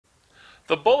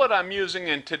The bullet I'm using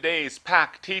in today's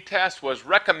PAC-T test was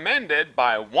recommended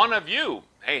by one of you.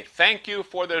 Hey, thank you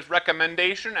for this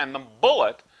recommendation, and the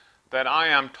bullet that I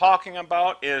am talking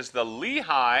about is the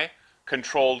Lehigh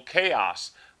Controlled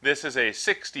Chaos. This is a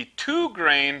 62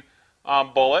 grain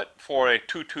bullet for a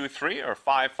 223 or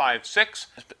 5.56.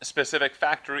 Specific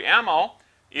factory ammo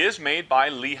is made by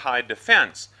Lehigh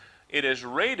Defense. It is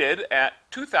rated at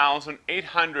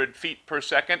 2,800 feet per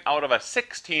second out of a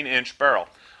 16-inch barrel.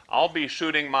 I'll be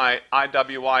shooting my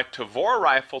IWI Tavor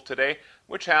rifle today,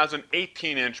 which has an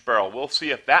 18-inch barrel. We'll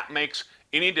see if that makes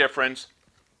any difference,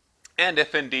 and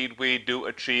if indeed we do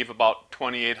achieve about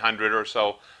 2,800 or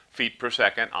so feet per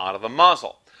second out of the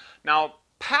muzzle. Now,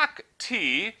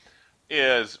 PAC-T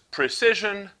is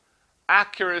precision,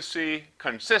 accuracy,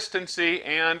 consistency,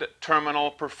 and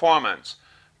terminal performance.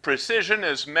 Precision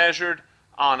is measured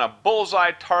on a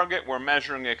bullseye target. We're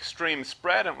measuring extreme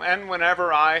spread, and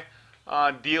whenever I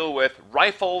deal with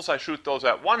rifles, I shoot those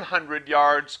at 100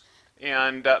 yards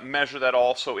and measure that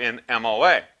also in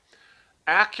MOA.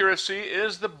 Accuracy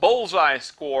is the bullseye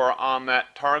score on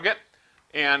that target,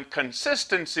 and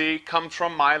consistency comes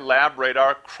from my lab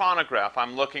radar chronograph.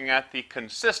 I'm looking at the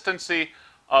consistency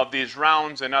of these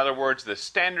rounds, in other words, the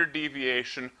standard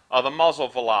deviation of the muzzle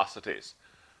velocities.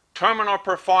 Terminal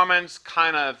performance,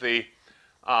 kind of the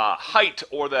height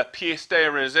or the pièce de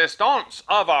résistance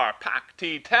of our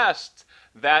PAC-T tests.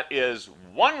 That is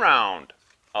one round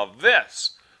of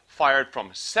this fired from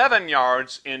 7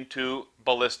 yards into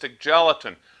ballistic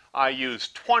gelatin. I use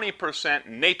 20%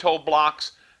 NATO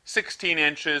blocks, 16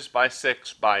 inches by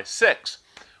 6 by 6.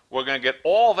 We're going to get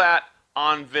all that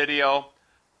on video.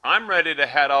 I'm ready to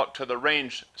head out to the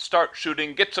range, start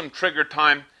shooting, get some trigger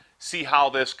time, see how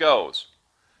this goes.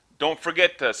 Don't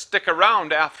forget to stick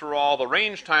around after all the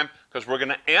range time, because we're going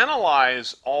to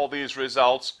analyze all these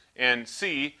results and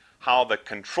see how the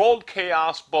Controlled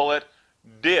Chaos bullet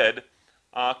did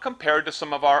compared to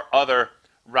some of our other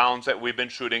rounds that we've been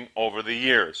shooting over the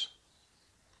years.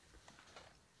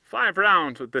 5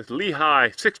 rounds with this Lehigh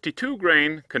 62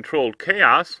 grain Controlled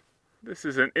Chaos. This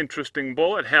is an interesting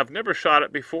bullet. Have never shot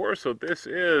it before, so this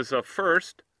is a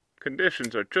first.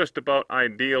 Conditions are just about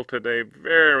ideal today.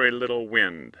 Very little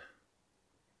wind.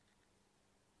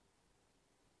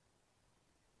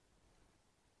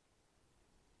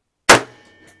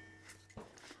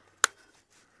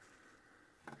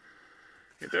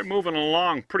 They're moving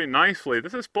along pretty nicely.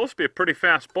 This is supposed to be a pretty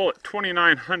fast bullet,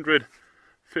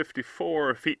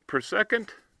 2,954 feet per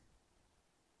second.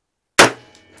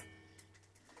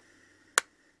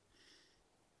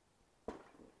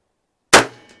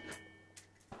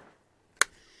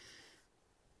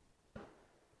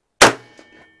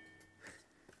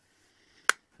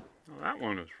 Well, that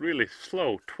one was really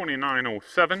slow,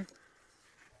 2,907.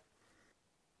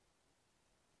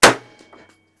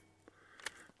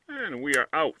 And we are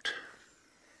out.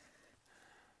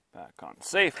 Back on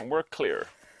safe, and we're clear.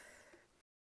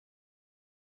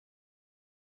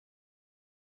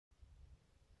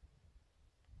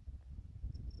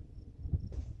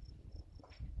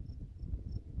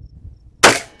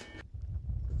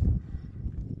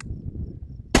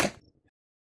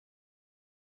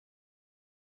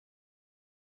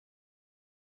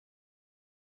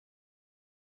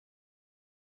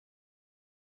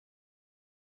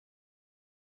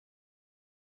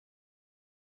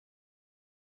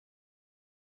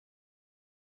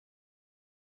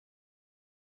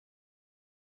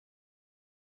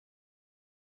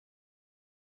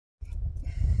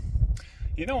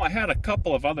 You know, I had a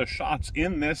couple of other shots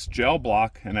in this gel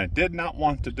block, and I did not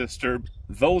want to disturb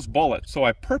those bullets. So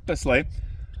I purposely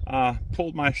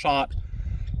pulled my shot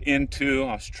into,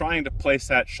 I was trying to place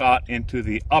that shot into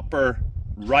the upper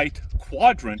right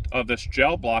quadrant of this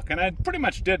gel block, and I pretty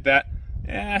much did that.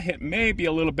 It may be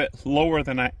a little bit lower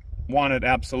than I wanted,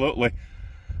 absolutely,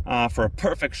 for a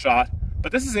perfect shot.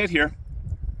 But this is it here.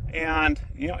 And,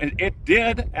 you know, it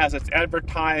did as it's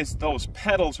advertised. Those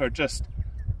petals are just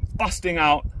busting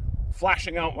out,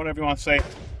 flashing out, whatever you want to say.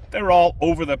 They're all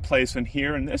over the place in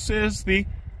here, and this is the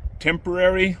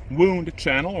temporary wound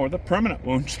channel, or the permanent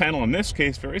wound channel in this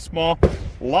case, very small,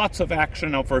 lots of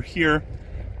action over here,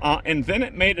 and then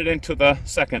it made it into the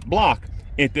second block.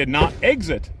 It did not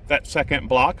exit that second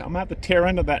block. I'm at the tear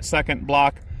end of that second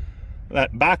block,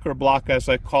 that backer block as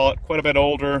I call it, quite a bit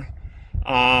older,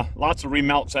 lots of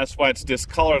remelts, that's why it's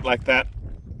discolored like that.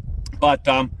 But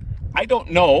I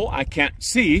don't know, I can't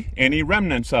see any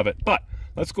remnants of it, but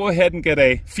let's go ahead and get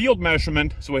a field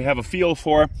measurement so we have a feel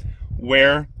for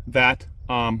where that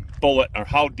bullet, or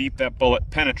how deep that bullet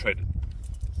penetrated.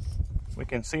 We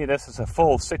can see this is a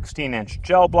full 16-inch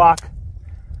gel block,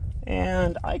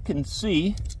 and I can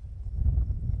see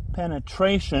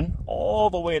penetration all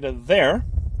the way to there.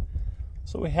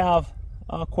 So we have,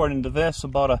 according to this,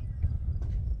 about a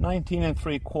 19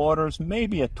 3/4,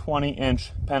 maybe a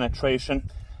 20-inch penetration.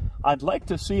 I'd like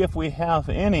to see if we have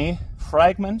any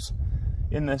fragments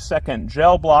in the second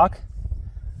gel block,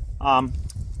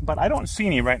 but I don't see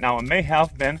any right now. It may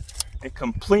have been a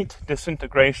complete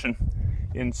disintegration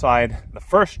inside the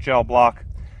first gel block.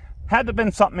 Had to have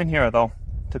been something in here, though,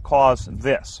 to cause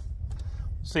this.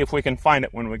 See if we can find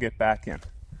it when we get back in.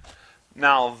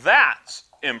 Now that's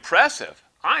impressive.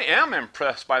 I am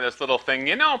impressed by this little thing.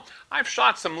 You know, I've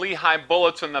shot some Lehigh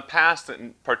bullets in the past,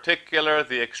 in particular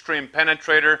the Extreme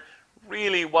Penetrator.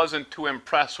 Really wasn't too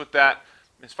impressed with that.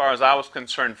 As far as I was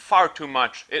concerned, far too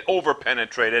much. It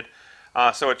over-penetrated.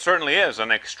 So it certainly is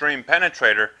an Extreme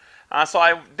Penetrator. So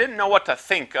I didn't know what to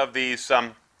think of these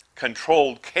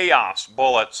Controlled Chaos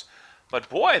bullets. But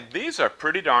boy, these are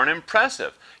pretty darn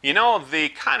impressive. You know, the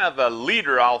kind of the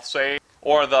leader, I'll say,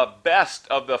 or the best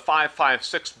of the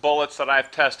 5.56 bullets that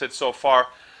I've tested so far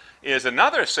is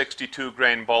another 62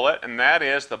 grain bullet, and that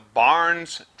is the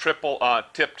Barnes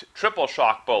tipped triple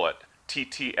shock bullet,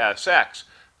 TTSX.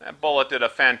 That bullet did a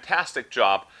fantastic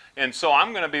job, and so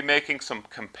I'm going to be making some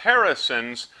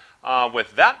comparisons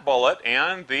with that bullet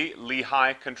and the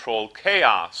Lehigh Controlled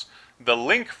Chaos. The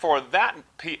link for that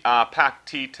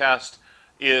PAC-T test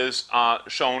is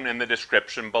shown in the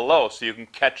description below, so you can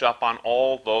catch up on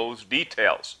all those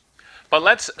details. But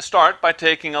let's start by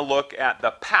taking a look at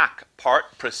the PAC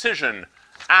part: precision,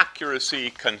 accuracy,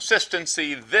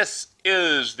 consistency. This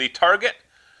is the target,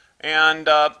 and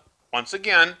once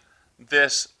again,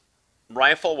 this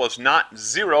rifle was not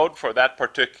zeroed for that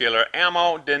particular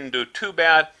ammo. Didn't do too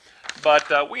bad,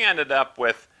 but we ended up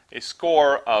with a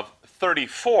score of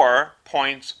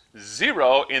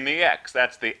 34.0 in the X.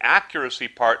 That's the accuracy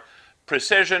part.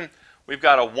 Precision, we've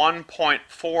got a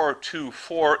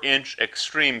 1.424-inch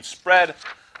extreme spread,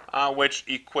 which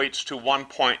equates to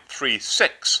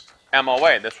 1.36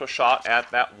 MOA. This was shot at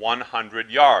that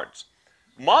 100 yards.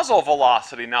 Muzzle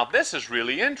velocity, now this is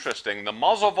really interesting. The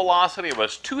muzzle velocity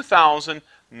was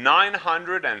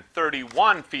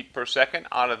 2,931 feet per second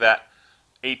out of that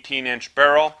 18-inch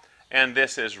barrel, and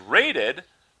this is rated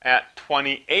at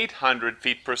 2,800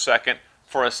 feet per second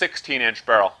for a 16-inch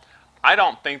barrel. I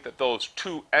don't think that those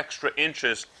 2 extra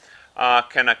inches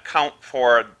can account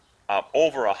for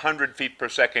over 100 feet per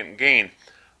second gain,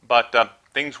 but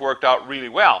things worked out really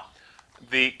well.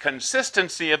 The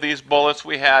consistency of these bullets,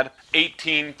 we had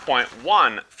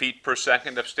 18.1 feet per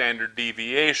second of standard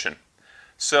deviation.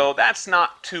 So that's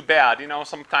not too bad. You know,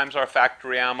 sometimes our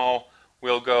factory ammo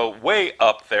will go way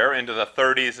up there into the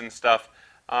 30s and stuff.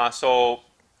 So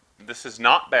this is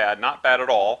not bad at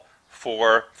all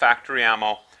for factory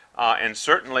ammo, and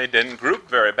certainly didn't group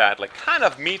very badly. Kind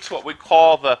of meets what we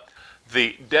call the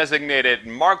designated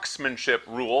marksmanship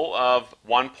rule of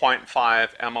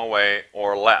 1.5 MOA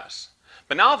or less.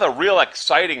 But now the real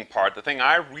exciting part, the thing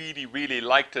I really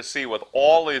like to see with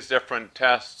all these different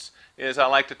tests, is I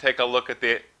like to take a look at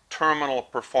the terminal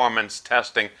performance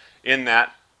testing in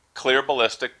that Clear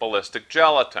Ballistic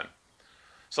gelatin.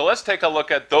 So let's take a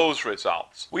look at those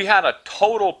results. We had a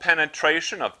total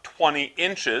penetration of 20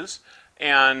 inches,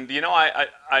 and you know,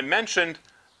 I mentioned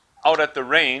out at the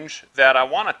range that I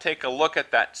want to take a look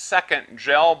at that second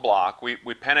gel block. We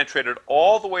penetrated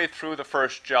all the way through the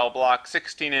first gel block,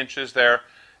 16 inches there,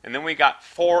 and then we got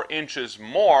 4 inches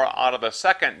more out of the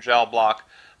second gel block.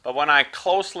 But when I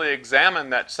closely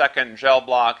examined that second gel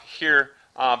block here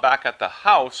back at the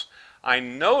house, I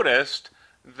noticed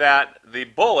that the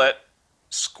bullet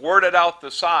squirted out the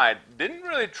side. Didn't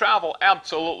really travel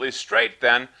absolutely straight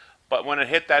then, but when it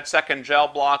hit that second gel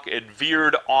block, it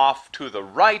veered off to the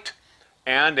right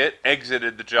and it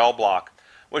exited the gel block,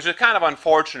 which is kind of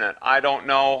unfortunate. I don't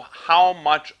know how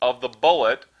much of the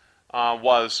bullet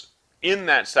was in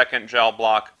that second gel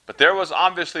block, but there was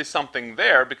obviously something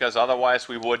there, because otherwise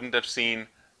we wouldn't have seen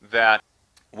that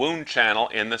wound channel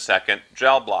in the second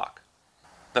gel block.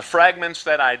 The fragments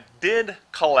that I did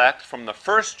collect from the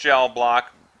first gel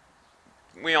block,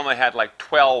 we only had like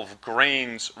 12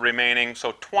 grains remaining,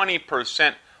 so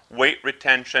 20% weight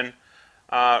retention.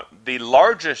 The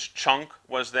largest chunk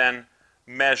was then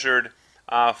measured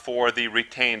for the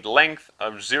retained length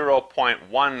of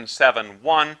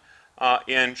 0.171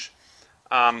 inch.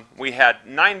 We had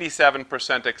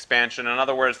 97% expansion. In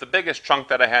other words, the biggest chunk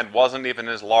that I had wasn't even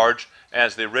as large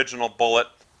as the original bullet.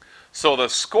 So the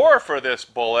score for this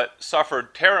bullet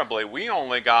suffered terribly. We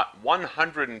only got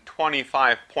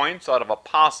 125 points out of a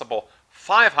possible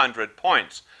 500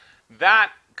 points.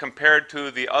 That, compared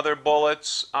to the other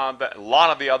bullets, a lot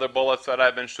of the other bullets that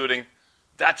I've been shooting,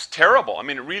 That's terrible. I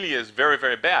mean, it really is very,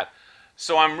 very bad.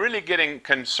 So I'm really getting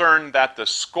concerned that the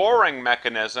scoring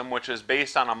mechanism, which is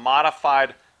based on a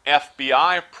modified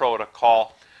FBI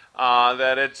protocol,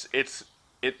 that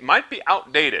it might be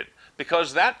outdated,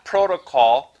 because that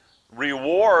protocol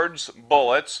rewards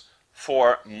bullets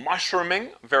for mushrooming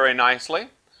very nicely,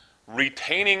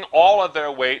 retaining all of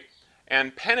their weight,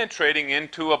 and penetrating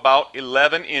into about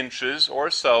 11 inches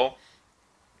or so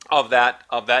of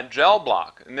that gel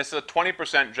block. And this is a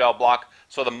 20% gel block,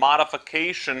 so the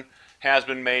modification has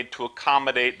been made to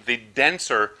accommodate the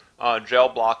denser gel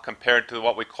block compared to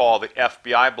what we call the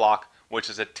FBI block, which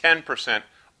is a 10%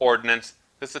 ordnance.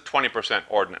 This is a 20%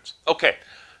 ordnance. Okay,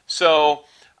 so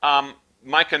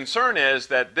my concern is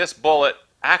that this bullet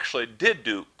actually did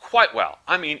do quite well.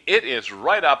 I mean, it is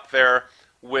right up there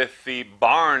with the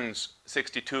Barnes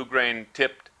 62 grain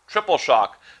tipped triple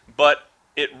shock, but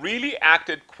it really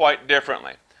acted quite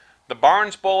differently. The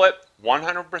Barnes bullet,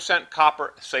 100%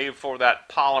 copper, save for that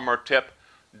polymer tip,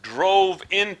 drove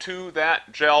into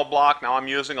that gel block. Now I'm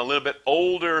using a little bit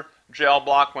older gel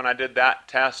block when I did that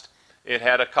test. It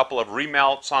had a couple of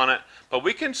remelts on it, but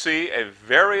we can see a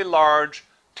very large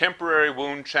temporary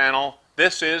wound channel.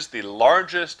 This is the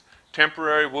largest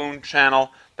temporary wound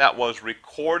channel that was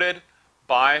recorded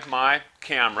by my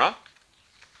camera.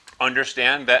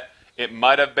 Understand that it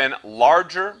might have been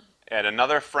larger at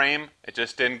another frame. It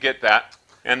just didn't get that.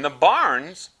 And the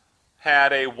Barnes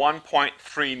had a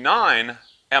 1.39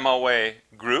 MOA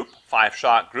group,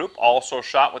 5-shot group, also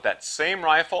shot with that same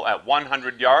rifle at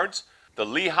 100 yards. The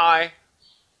Lehigh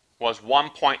was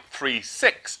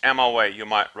 1.36 MOA, you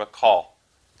might recall.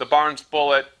 The Barnes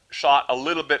bullet shot a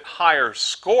little bit higher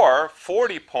score,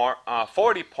 40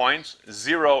 points,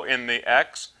 0 in the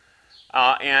X,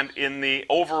 and in the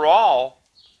overall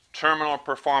terminal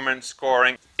performance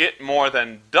scoring, it more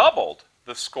than doubled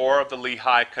the score of the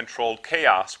Lehigh Controlled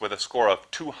Chaos with a score of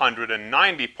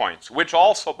 290 points, which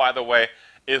also, by the way,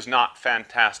 is not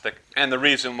fantastic. And the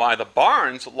reason why the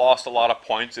Barnes lost a lot of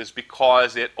points is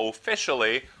because it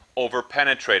officially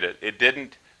over-penetrated. It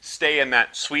didn't stay in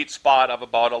that sweet spot of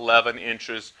about 11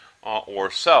 inches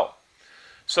or so.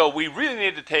 So we really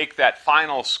need to take that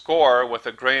final score with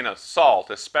a grain of salt,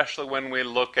 especially when we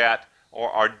look at or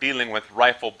are dealing with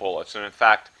rifle bullets. And in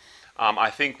fact, I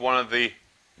think one of the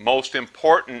most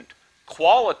important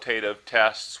qualitative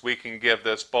tests we can give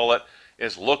this bullet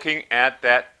is looking at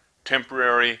that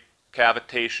temporary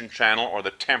cavitation channel or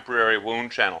the temporary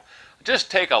wound channel.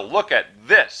 Just take a look at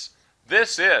this.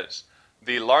 This is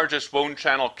the largest wound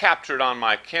channel captured on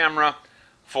my camera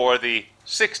for the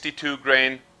 62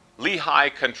 grain Lehigh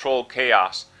Controlled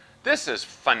Chaos. This is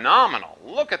phenomenal.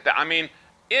 Look at that. I mean,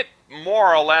 it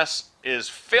more or less is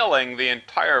filling the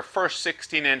entire first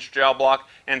 16-inch gel block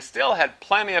and still had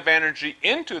plenty of energy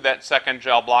into that second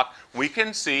gel block. We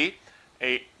can see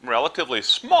a relatively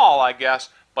small, I guess,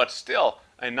 but still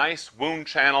a nice wound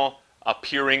channel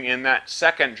appearing in that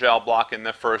second gel block in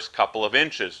the first couple of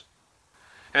inches.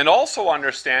 And also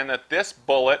understand that this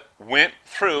bullet went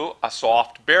through a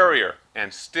soft barrier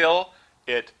and still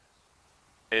it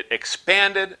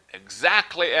expanded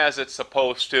exactly as it's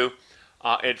supposed to.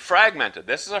 It fragmented.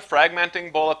 This is a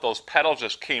fragmenting bullet. Those petals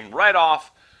just came right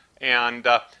off, and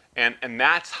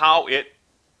that's how it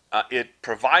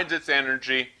provides its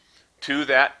energy to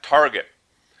that target.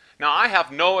 Now, I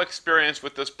have no experience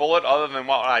with this bullet other than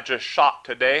what I just shot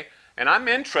today, and I'm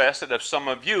interested if some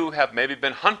of you have maybe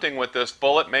been hunting with this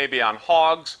bullet, maybe on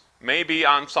hogs, maybe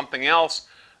on something else,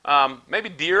 maybe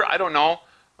deer, I don't know.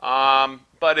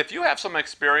 But if you have some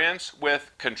experience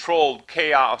with controlled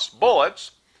chaos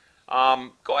bullets,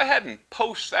 go ahead and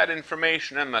post that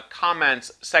information in the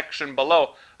comments section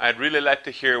below. I'd really like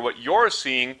to hear what you're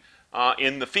seeing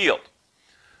in the field.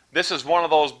 This is one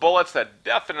of those bullets that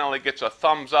definitely gets a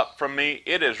thumbs up from me.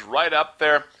 It is right up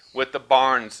there with the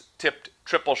Barnes tipped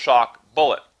triple shock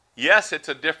bullet. Yes, it's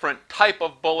a different type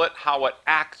of bullet, how it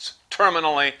acts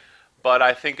terminally, but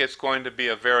I think it's going to be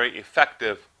a very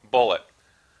effective bullet.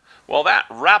 Well, that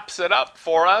wraps it up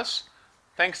for us.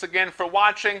 Thanks again for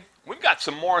watching. We've got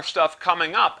some more stuff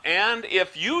coming up, and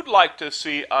if you'd like to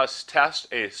see us test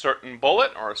a certain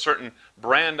bullet or a certain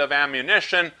brand of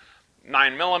ammunition,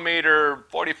 9mm,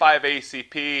 45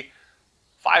 ACP,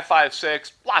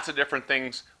 5.56, lots of different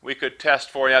things we could test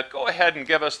for you, go ahead and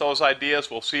give us those ideas.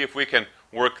 We'll see if we can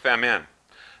work them in.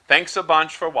 Thanks a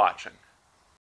bunch for watching.